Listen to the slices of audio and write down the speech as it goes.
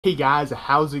Hey guys,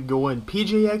 how's it going?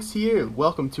 PjX here.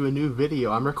 Welcome to a new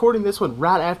video. I'm recording this one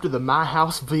right after the My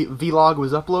House vlog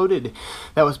was uploaded.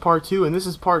 That was part 2 and this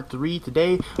is part 3.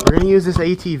 Today we're going to use this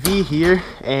ATV here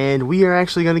and we are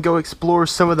actually going to go explore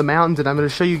some of the mountains, and I'm going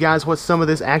to show you guys what some of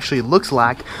this actually looks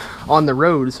like on the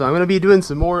road. So I'm going to be doing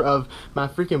some more of my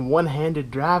freaking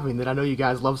one-handed driving that I know you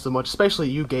guys love so much,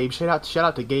 especially you, Gabe. Shout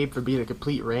out to Gabe for being a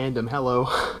complete random. Hello.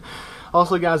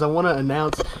 Also, guys, I want to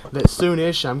announce that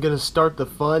soonish I'm going to start the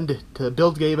fund to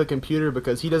build Gabe a computer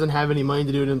because he doesn't have any money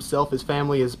to do it himself. His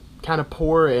family is kind of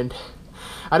poor, and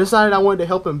I decided I wanted to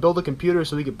help him build a computer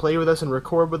so he could play with us and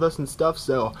record with us and stuff.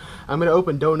 So I'm going to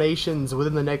open donations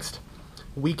within the next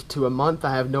week to a month.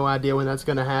 I have no idea when that's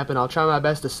going to happen. I'll try my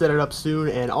best to set it up soon,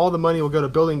 and all the money will go to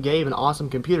building Gabe an awesome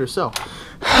computer. So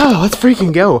let's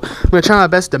freaking go. I'm going to try my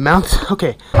best to mount.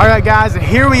 Okay. Alright guys,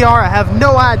 here we are. I have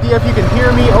no idea if you can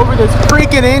hear me over this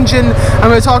freaking engine. I'm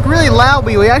going to talk really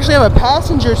loudly. We actually have a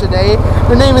passenger today.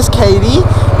 Her name is Katie,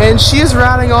 and she is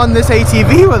riding on this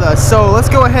ATV with us. So let's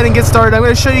go ahead and get started. I'm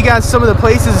going to show you guys some of the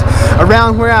places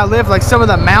around where I live, like some of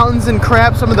the mountains and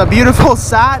crap, some of the beautiful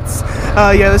sights.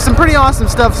 Yeah, there's some pretty awesome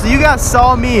stuff. So you guys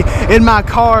saw me in my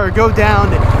car go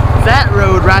down that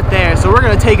road right there. So we're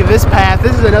going to take this path.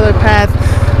 This is another path.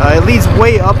 It leads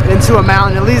way up into a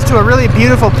mountain. It leads to a really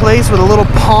beautiful place with a little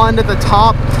pond at the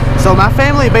top. So my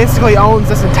family basically owns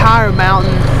this entire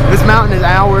mountain. This mountain is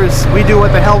ours. We do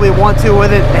what the hell we want to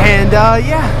with it. And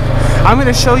yeah, I'm going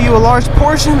to show you a large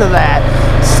portion of that.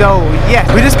 So yeah,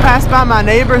 we just passed by my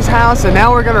neighbor's house and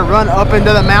now we're going to run up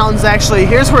into the mountains. Actually,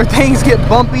 here's where things get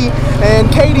bumpy,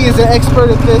 and Katie is an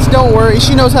expert at this. Don't worry,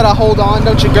 she knows how to hold on,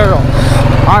 don't you, girl?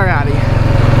 Alrighty.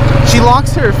 She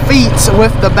locks her feet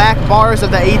with the back bars of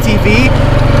the ATV,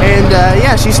 and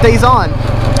yeah, she stays on.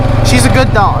 She's a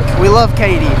good dog. We love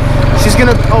Katie. She's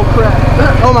gonna, oh crap.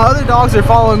 Oh, my other dogs are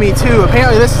following me too.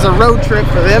 Apparently this is a road trip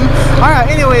for them. Alright,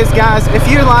 anyways guys, if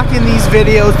you're liking these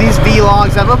videos, these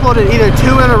vlogs, I've uploaded either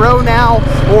 2 in a row now,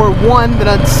 or 1,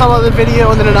 then some other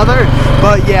video and then another.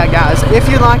 But yeah guys, if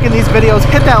you're liking these videos,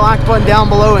 hit that like button down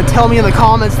below and tell me in the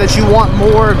comments that you want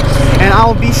more, and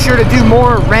I'll be sure to do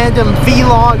more random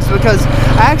vlogs because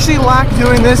I actually like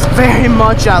doing this very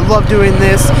much. I love doing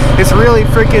this. It's really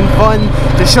freaking fun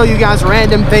to show you guys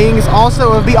random things.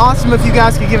 Also, it would be awesome if you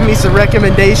guys could give me some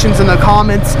recommendations in the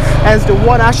comments as to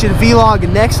what I should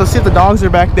vlog next. Let's see if the dogs are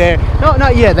back there. No,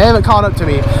 not yet. They haven't caught up to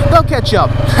me. They'll catch up.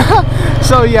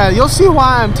 So yeah, you'll see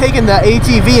why I'm taking the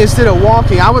ATV instead of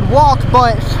walking. I would walk,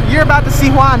 but you're about to see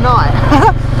why not.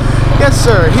 Yes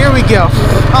sir, here we go.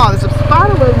 Oh, there's a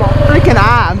spider with my freaking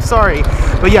eye. I'm sorry.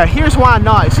 But yeah, here's why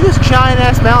not. See this giant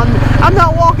ass mountain? I'm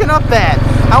not walking up that.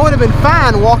 I would have been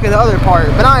fine walking the other part,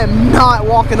 but I am not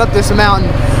walking up this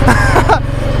mountain.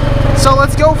 So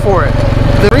let's go for it.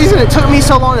 The reason it took me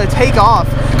so long to take off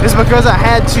is because I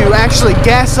had to actually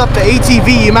gas up the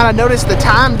ATV. You might have noticed the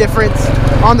time difference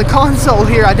on the console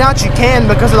here. I doubt you can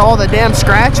because of all the damn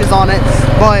scratches on it.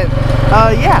 But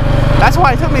yeah, that's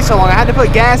why it took me so long. I had to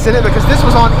put gas in it because this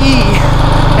was on E,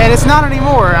 and it's not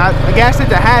anymore. I gassed it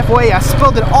to halfway. I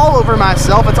spilled it all over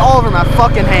myself. It's all over my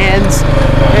fucking hands.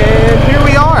 And here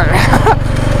we are.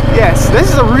 Yes, this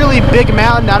is a really big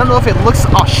mountain. I don't know if it looks...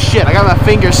 Oh shit, I got my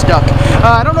finger stuck.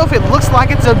 I don't know if it looks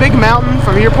like it's a big mountain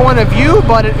from your point of view,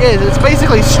 but it is. It's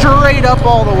basically straight up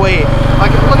all the way.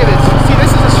 Like, look at this. See,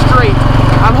 this is a straight.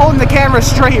 I'm holding the camera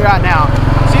straight right now.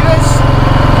 See this?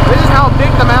 This is how big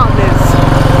the mountain is.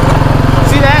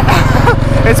 See that?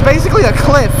 It's basically a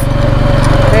cliff.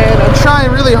 And I'm trying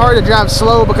really hard to drive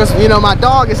slow because, you know, my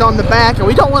dog is on the back and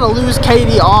we don't want to lose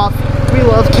Katie off. We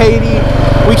love Katie.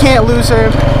 We can't lose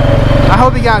her. I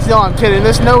hope you guys know I'm kidding.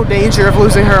 There's no danger of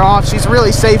losing her off. She's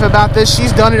really safe about this.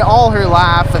 She's done it all her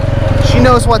life. She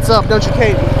knows what's up, don't you,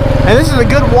 Katie? And this is a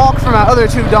good walk for my other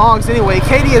 2 dogs anyway.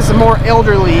 Katie is more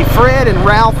elderly. Fred and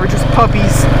Ralph are just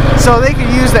puppies, so they could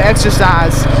use the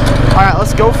exercise. Alright,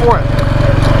 let's go for it.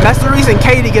 That's the reason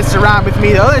Katie gets to ride with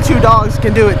me. The other 2 dogs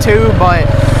can do it too, but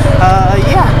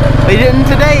yeah, they didn't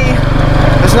today.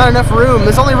 There's not enough room.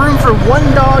 There's only room for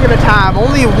 1 dog at a time.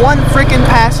 Only 1 freaking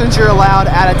passenger allowed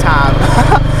at a time.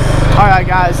 Alright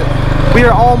guys, we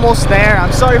are almost there.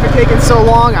 I'm sorry for taking so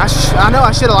long. I know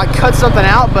I should have like cut something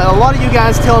out, but a lot of you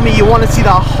guys tell me you want to see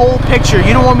the whole picture.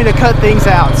 You don't want me to cut things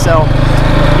out, so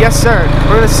Yes, sir.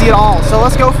 We're going to see it all. So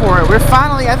let's go for it. We're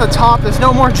finally at the top. There's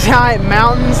no more giant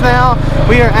mountains now.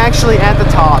 We are actually at the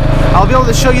top. I'll be able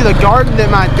to show you the garden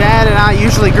that my dad and I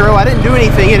usually grow. I didn't do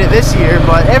anything in it this year,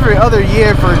 but every other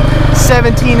year for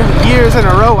 17 years in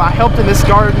a row, I helped in this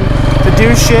garden to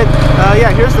do shit. Yeah,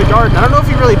 here's the garden. I don't know if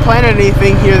he really planted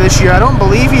anything here this year. I don't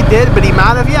believe he did, but he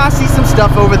might have. Yeah, I see some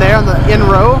stuff over there on the in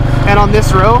row and on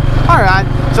this row. Alright,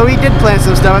 so he did plant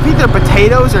some stuff. I think they're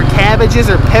potatoes or cabbages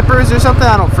or peppers or something.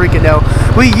 I don't freaking know.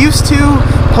 We used to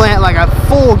plant like a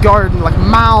full garden, like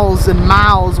miles and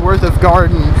miles worth of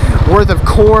garden, worth of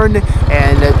corn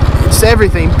and just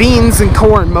everything. Beans and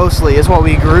corn mostly is what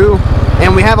we grew.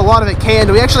 And we have a lot of it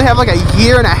canned. We actually have like a 1.5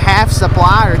 year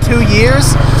supply or 2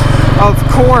 years of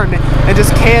corn and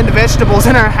just canned vegetables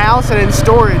in our house and in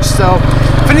storage. So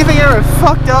if anything ever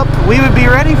fucked up, we would be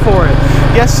ready for it.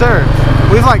 Yes, sir.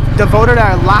 We've like devoted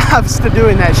our lives to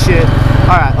doing that shit.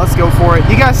 Alright, let's go for it.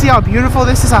 You guys see how beautiful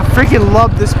this is? I freaking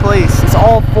love this place. It's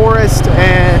all forest,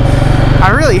 and I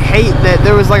really hate that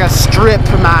there was like a strip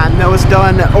mine that was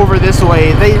done over this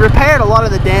way. They repaired a lot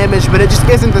of the damage, but it just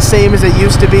isn't the same as it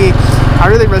used to be. I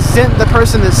really resent the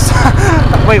person that's...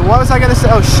 Wait, what was I gonna say?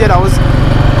 Oh shit,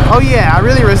 Oh yeah, I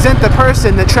really resent the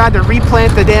person that tried to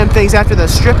replant the damn things after the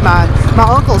strip mine. My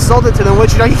uncle sold it to them,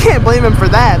 which, you know, you can't blame him for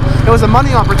that. It was a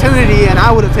money opportunity, and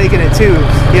I would have taken it too,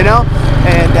 you know?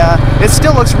 And it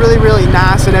still looks really, really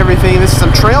nice and everything. There's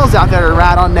some trails out there to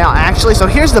ride on now, actually. So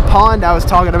here's the pond I was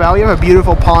talking about. We have a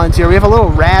beautiful pond here. We have a little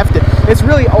raft. It's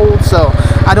really old, so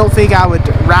I don't think I would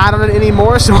ride on it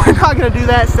anymore, so we're not going to do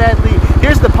that, sadly.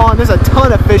 Here's the pond. There's a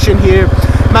ton of fish in here.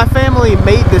 My family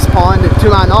made this pond, to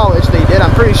my knowledge they did.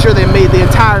 I'm pretty sure they made the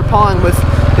entire pond with,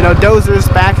 you know, dozers,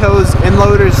 backhoes, and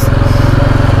loaders,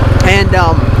 and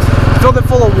filled it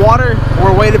full of water,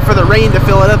 or waited for the rain to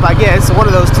fill it up, I guess. One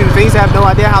of those two things. I have no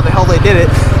idea how the hell they did it.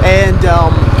 And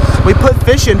we put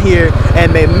fish in here,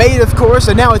 and they made, of course,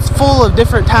 and now it's full of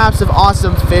different types of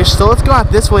awesome fish. So let's go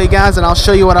out this way, guys, and I'll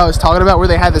show you what I was talking about, where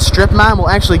they had the strip mine. We'll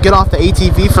actually get off the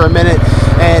ATV for a minute,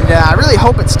 and I really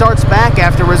hope it starts back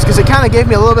afterwards, because it kind of gave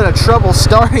me a little bit of trouble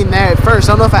starting there at first.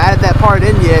 I don't know if I added that part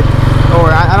in yet,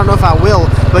 or I don't know if I will,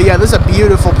 but yeah, this is a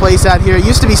beautiful place out here. It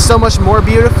used to be so much more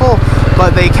beautiful,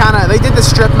 but they did the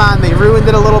strip mine, they ruined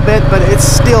it a little bit, but it's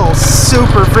still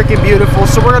super freaking beautiful.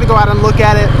 So we're gonna go out and look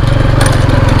at it.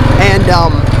 And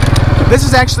this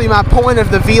is actually my point of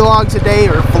the vlog today,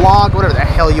 or vlog, whatever the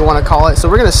hell you want to call it. So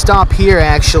we're gonna stop here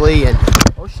actually, and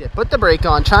oh shit, put the brake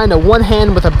on. Trying to one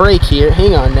hand with a brake here.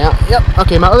 Hang on now. Yep.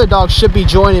 Okay, my other dog should be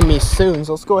joining me soon,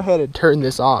 so let's go ahead and turn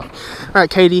this off. All right,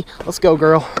 Katie, let's go,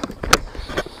 girl.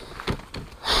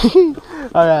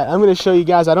 Alright, I'm going to show you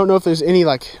guys. I don't know if there's any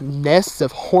like nests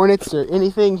of hornets or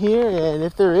anything here, and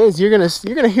if there is, you're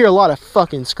gonna hear a lot of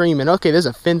fucking screaming. Okay, there's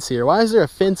a fence here. Why is there a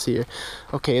fence here?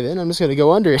 Okay, then I'm just gonna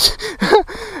go under it.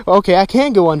 Okay, I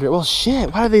can go under it. Well,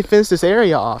 shit, why did they fence this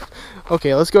area off?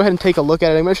 Okay, let's go ahead and take a look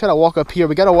at it. I'm gonna try to walk up here.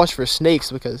 We gotta watch for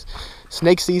snakes, because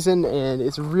snake season, and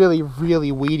it's really,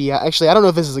 really weedy. Actually, I don't know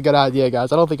if this is a good idea,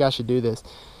 guys. I don't think I should do this.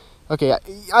 Okay,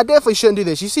 I definitely shouldn't do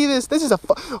this. You see this? This is a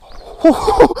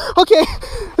okay,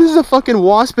 this is a fucking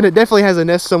wasp, and it definitely has a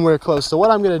nest somewhere close. So what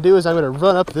I'm going to do is I'm going to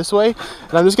run up this way,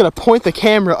 and I'm just going to point the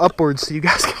camera upwards so you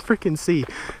guys can freaking see.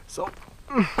 So,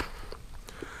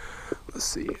 let's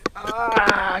see.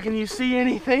 Can you see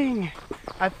anything?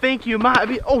 I think you might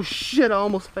be. Oh shit, I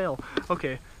almost fell.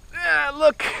 Okay.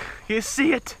 Look, you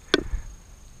see it?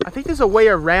 I think there's a way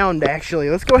around, actually.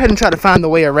 Let's go ahead and try to find the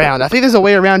way around. I think there's a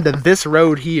way around to this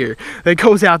road here that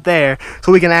goes out there,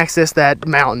 so we can access that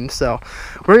mountain. So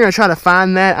we're going to try to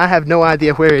find that. I have no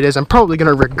idea where it is. I'm probably going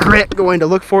to regret going to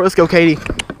look for it. Let's go, Katie.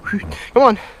 Come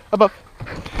on, up.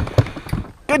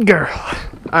 Good girl.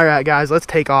 All right, guys, let's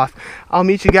take off. I'll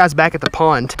meet you guys back at the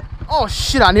pond. Oh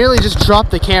shit, I nearly just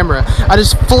dropped the camera. I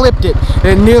just flipped it,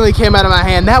 and it nearly came out of my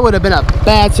hand. That would have been a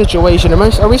bad situation.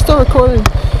 Are we still recording?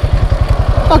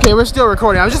 Okay, we're still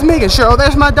recording. I was just making sure. Oh,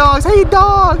 there's my dogs. Hey,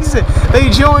 dogs! They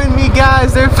joined me,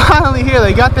 guys. They're finally here.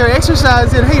 They got their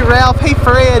exercise in. Hey, Ralph. Hey,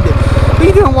 Fred. What are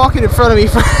you doing walking in front of me?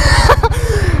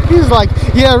 He's like,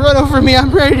 yeah, run over me.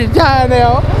 I'm ready to die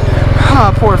now.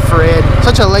 Oh, poor Fred.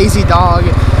 Such a lazy dog.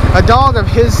 A dog of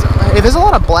his... Hey, there's a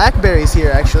lot of blackberries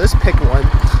here, actually. Let's pick one.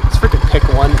 Let's freaking pick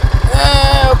one.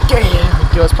 Okay, there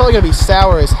we go. It's probably going to be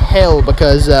sour as hell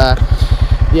because...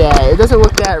 yeah, it doesn't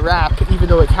look that ripe, even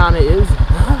though it kind of is.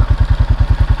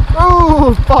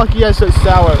 Oh, fuck, yes, it's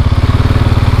sour.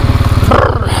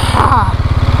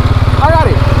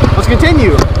 Alrighty, let's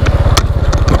continue.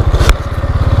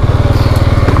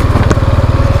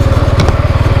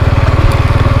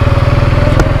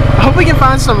 we can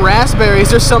find some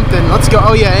raspberries or something. Let's go.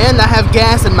 Oh yeah, and I have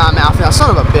gas in my mouth now.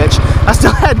 Son of a bitch. I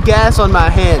still had gas on my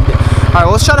hand. Alright,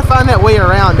 well, let's try to find that way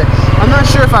around. I'm not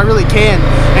sure if I really can.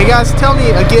 And guys, tell me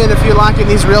again if you're liking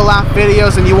these real life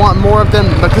videos and you want more of them,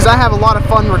 because I have a lot of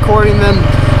fun recording them.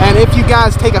 And if you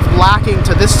guys take a liking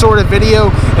to this sort of video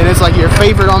and it's like your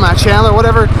favorite on my channel or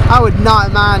whatever, I would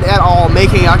not mind at all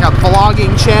making like a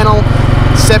vlogging channel,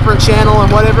 separate channel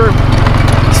and whatever.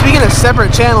 Speaking of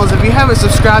separate channels, if you haven't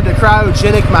subscribed to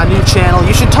Cryogenic, my new channel,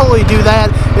 you should totally do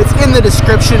that. It's in the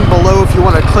description below if you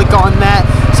want to click on that.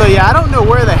 So yeah, I don't know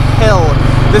where the hell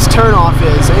this turnoff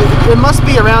is. It must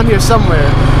be around here somewhere.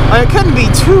 Like, it couldn't be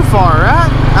too far,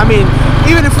 right? I mean,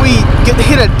 even if we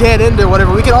hit a dead end or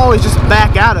whatever, we can always just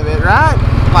back out of it, right?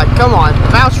 Like, come on,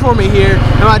 vouch for me here.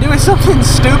 Am I doing something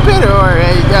stupid or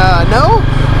no?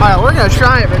 Alright, we're gonna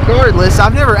try it regardless.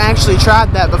 I've never actually tried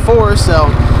that before, so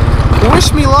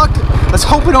wish me luck. Let's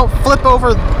hope we don't flip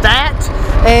over that,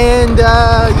 and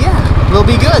yeah, we'll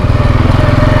be good.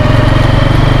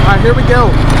 Alright, here we go.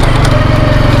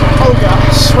 Oh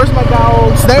gosh, where's my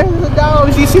dogs? There's the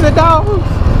dogs. You see the dogs?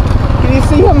 Can you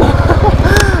see them?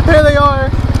 There they are.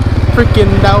 Freaking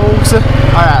dogs.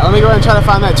 Alright, let me go ahead and try to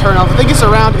find that turn off. I think it's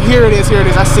around, here it is,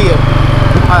 I see it.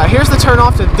 Alright, here's the turn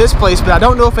off to this place, but I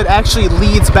don't know if it actually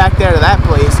leads back there to that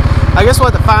place. I guess we'll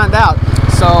have to find out.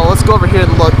 So let's go over here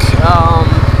and look.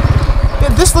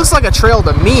 This looks like a trail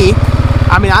to me.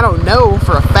 I mean, I don't know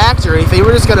for a fact or anything.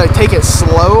 We're just gonna take it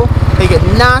slow, take it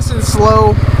nice and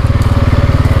slow,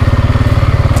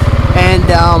 and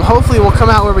hopefully we'll come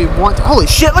out where we want to. Holy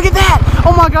shit, look at that!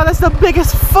 Oh my god, that's the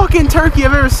biggest fucking turkey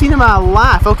I've ever seen in my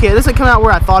life. Okay, it doesn't come out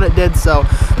where I thought it did, so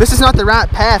this is not the right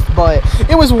path, but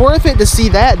it was worth it to see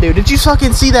that, dude. Did you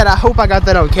fucking see that? I hope I got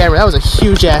that on camera. That was a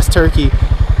huge ass turkey.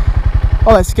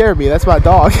 Oh, that scared me. That's my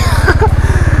dog.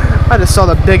 I just saw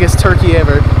the biggest turkey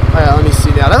ever. Alright, let me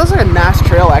see now. That looks like a nice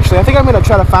trail, actually. I think I'm going to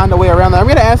try to find a way around that. I'm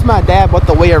going to ask my dad what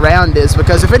the way around is,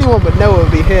 because if anyone would know, it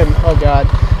would be him. Oh, God.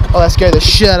 Oh, that scared the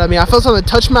shit out of me. I felt something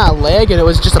touch my leg, and it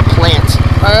was just a plant.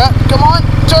 Alright, come on.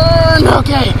 Turn!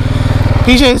 Okay.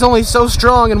 PJ is only so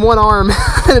strong in one arm,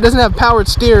 and it doesn't have powered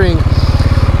steering.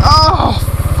 Oh,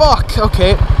 fuck.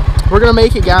 Okay. We're going to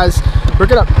make it, guys. We're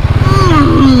going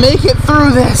to make it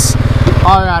through this.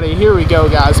 Alrighty, here we go,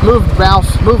 guys. Move,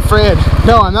 Ralph. Move, Fred.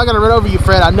 No, I'm not going to run over you,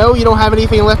 Fred. I know you don't have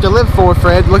anything left to live for,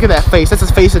 Fred. Look at that face. That's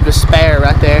his face of despair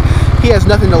right there. He has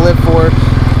nothing to live for.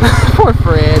 Poor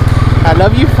Fred. I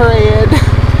love you, Fred.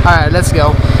 Alright, let's go.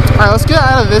 Alright, let's get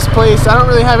out of this place. I don't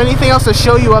really have anything else to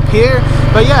show you up here.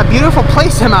 But yeah, beautiful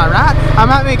place, am I right? I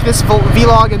might make this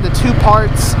vlog into 2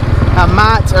 parts. I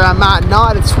might, or I might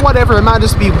not. It's whatever. It might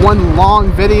just be one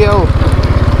long video.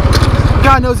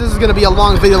 God knows this is going to be a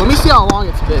long video. Let me see how long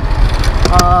it's been.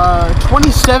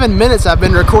 27 minutes I've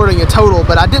been recording in total,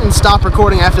 but I didn't stop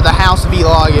recording after the house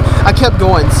vlog. I kept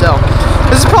going, so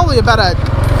this is probably about a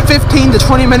 15 to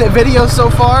 20 minute video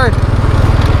so far.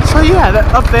 So yeah,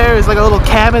 up there is like a little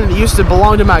cabin that used to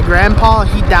belong to my grandpa.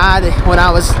 He died when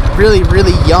I was really,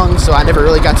 really young, so I never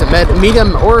really got to meet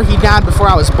him, or he died before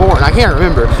I was born. I can't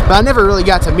remember, but I never really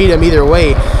got to meet him either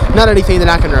way. Not anything that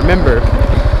I can remember,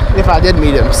 if I did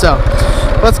meet him. So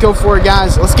let's go for it,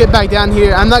 guys. Let's get back down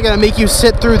here. I'm not gonna make you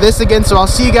sit through this again, so I'll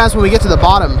see you guys when we get to the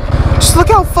bottom. Just look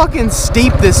how fucking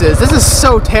steep this is. This is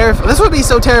so terrifying. This would be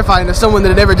so terrifying to someone that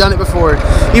had never done it before,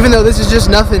 even though this is just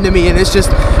nothing to me and it's just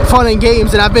fun and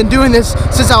games, and I've been doing this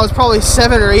since I was probably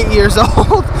 7 or 8 years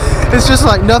old. It's just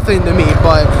like nothing to me.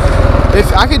 But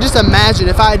if I could just imagine,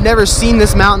 if I had never seen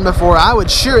this mountain before, I would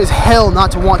sure as hell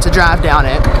not to want to drive down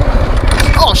it.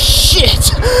 Oh shit!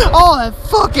 Oh, that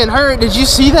fucking hurt. Did you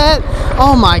see that?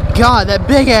 Oh my god, that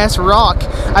big ass rock.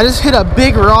 I just hit a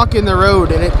big rock in the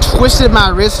road and it twisted my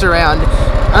wrist around.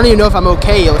 I don't even know if I'm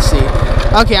okay. Let's see.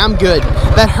 Okay, I'm good.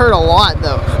 That hurt a lot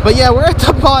though. But yeah, we're at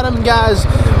the bottom, guys.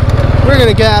 We're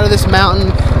gonna get out of this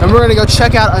mountain and we're gonna go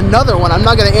check out another one. I'm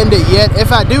not gonna end it yet.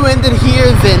 If I do end it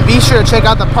here, then be sure to check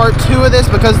out the part 2 of this,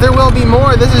 because there will be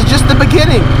more. This is just the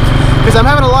beginning, because I'm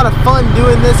having a lot of fun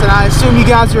doing this, and I assume you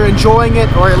guys are enjoying it,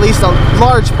 or at least a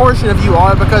large portion of you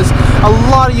are, because a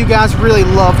lot of you guys really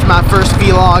loved my first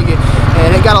vlog,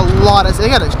 and it got a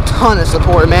ton of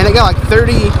support, man. It got like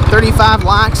 30, 35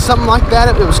 likes, something like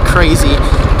that. It was crazy.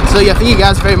 So yeah, thank you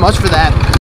guys very much for that.